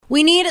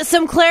We need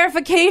some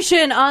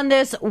clarification on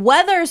this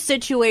weather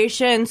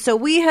situation. So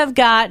we have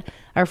got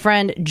our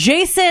friend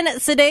Jason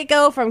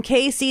Sudeiko from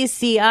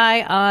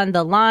KCCI on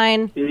the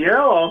line.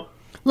 Yo.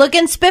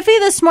 Looking spiffy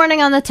this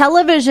morning on the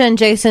television,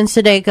 Jason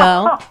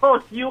Sudeiko.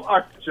 Oh, you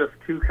are just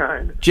too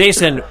kind.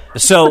 Jason,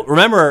 so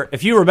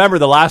if you remember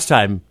the last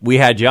time we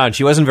had you on,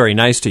 she wasn't very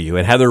nice to you,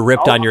 and Heather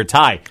ripped on your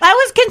tie. I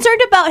was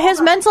concerned about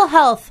his mental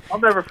health. I'll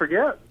never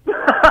forget.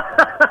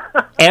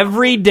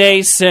 Every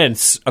day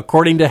since,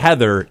 according to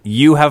Heather,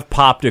 you have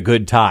popped a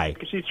good tie.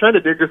 She's trying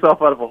to dig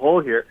herself out of a hole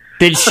here.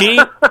 Did she?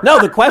 No,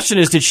 the question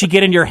is, did she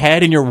get in your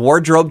head and your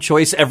wardrobe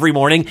choice every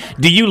morning?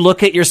 Do you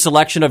look at your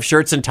selection of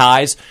shirts and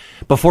ties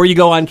before you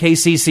go on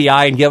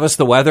KCCI and give us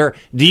the weather?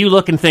 Do you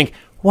look and think,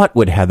 what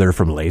would Heather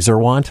from Laser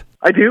want?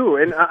 I do,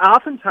 and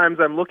oftentimes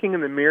I'm looking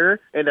in the mirror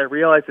and I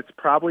realize it's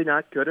probably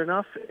not good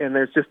enough, and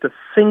there's just a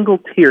single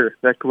tear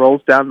that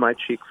rolls down my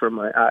cheek from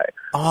my eye.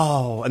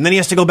 Oh, and then he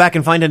has to go back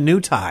and find a new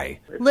tie.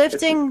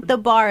 Lifting the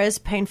bar is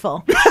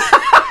painful.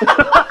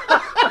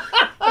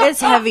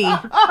 It's heavy.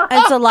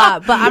 It's a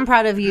lot, but I'm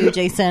proud of you,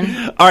 Jason.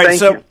 All right,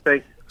 Thank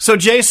you. So,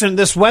 Jason,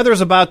 this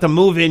weather's about to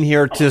move in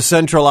here to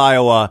central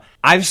Iowa.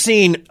 I've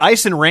seen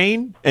ice and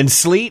rain and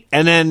sleet,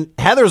 and then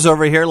Heather's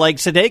over here, like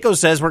Sudeiko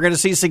says, we're going to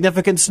see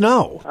significant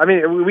snow. I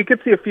mean, we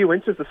could see a few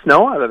inches of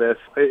snow out of this.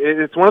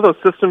 It's one of those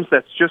systems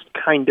that's just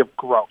kind of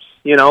gross.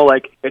 You know,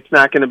 like, it's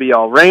not going to be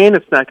all rain,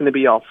 it's not going to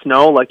be all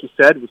snow. Like you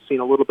said, we've seen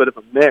a little bit of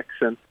a mix,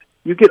 and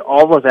you get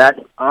all of that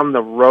on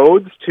the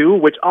roads, too,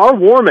 which are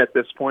warm at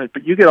this point,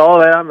 but you get all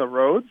of that on the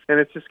roads, and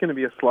it's just going to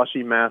be a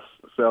slushy mess.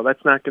 So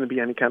that's not going to be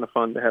any kind of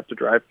fun to have to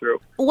drive through.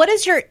 What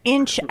is your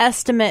inch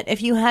estimate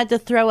if you had to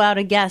throw out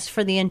a guess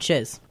for the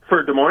inches?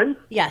 For Des Moines?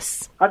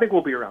 Yes. I think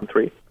we'll be around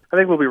 3. I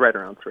think we'll be right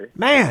around 3.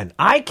 Man,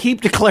 I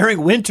keep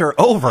declaring winter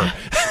over.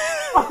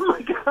 Oh,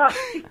 my God.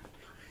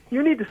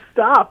 You need to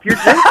stop. You're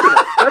jinxing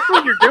it. That's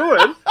what you're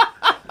doing.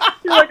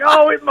 You're like,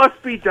 oh, it must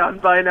be done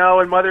by now.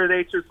 And Mother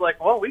Nature's like,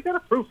 well, we got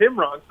to prove him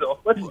wrong, so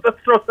let's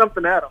throw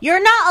something at him.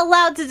 You're not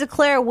allowed to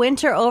declare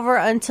winter over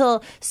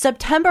until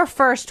September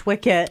 1st,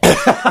 Wicket.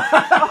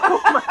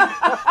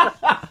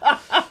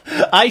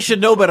 I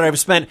should know better. I've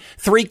spent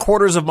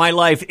 3/4 of my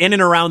life in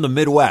and around the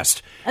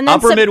Midwest. And then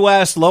Upper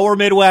Midwest, Lower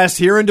Midwest,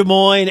 here in Des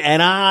Moines,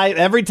 and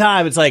every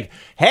time it's like,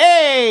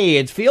 hey,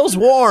 it feels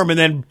warm, and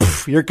then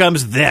poof, here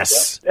comes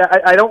this.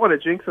 I don't want to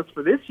jinx us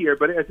for this year,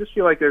 but I just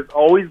feel like there's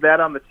always that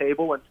on the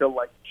table until,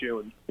 like,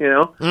 June, you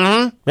know?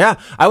 Mm-hmm. Yeah.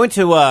 I went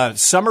to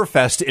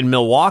Summerfest in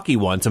Milwaukee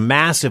once, a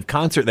massive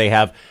concert they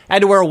have. I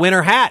had to wear a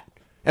winter hat,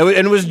 and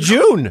it was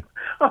June.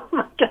 Oh,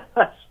 my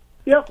gosh.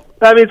 Yep.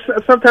 I mean,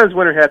 sometimes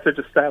winter hats are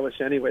just stylish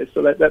anyway,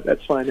 so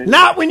that's fine. Anyway.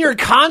 Not when you're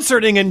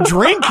concerting and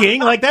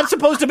drinking. Like, that's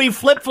supposed to be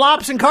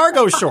flip-flops and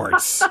cargo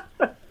shorts.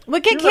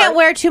 Wicket can't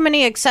wear too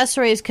many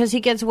accessories because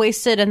he gets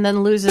wasted and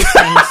then loses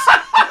things.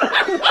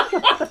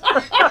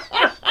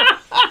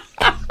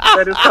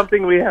 That is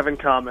something we have in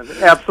common.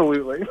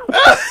 Absolutely.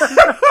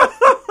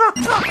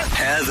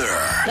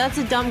 Heather. That's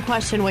a dumb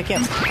question,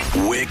 Wicket.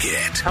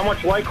 Wicket. How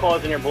much White Claw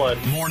is in your blood?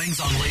 Mornings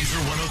on Laser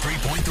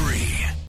 103.3.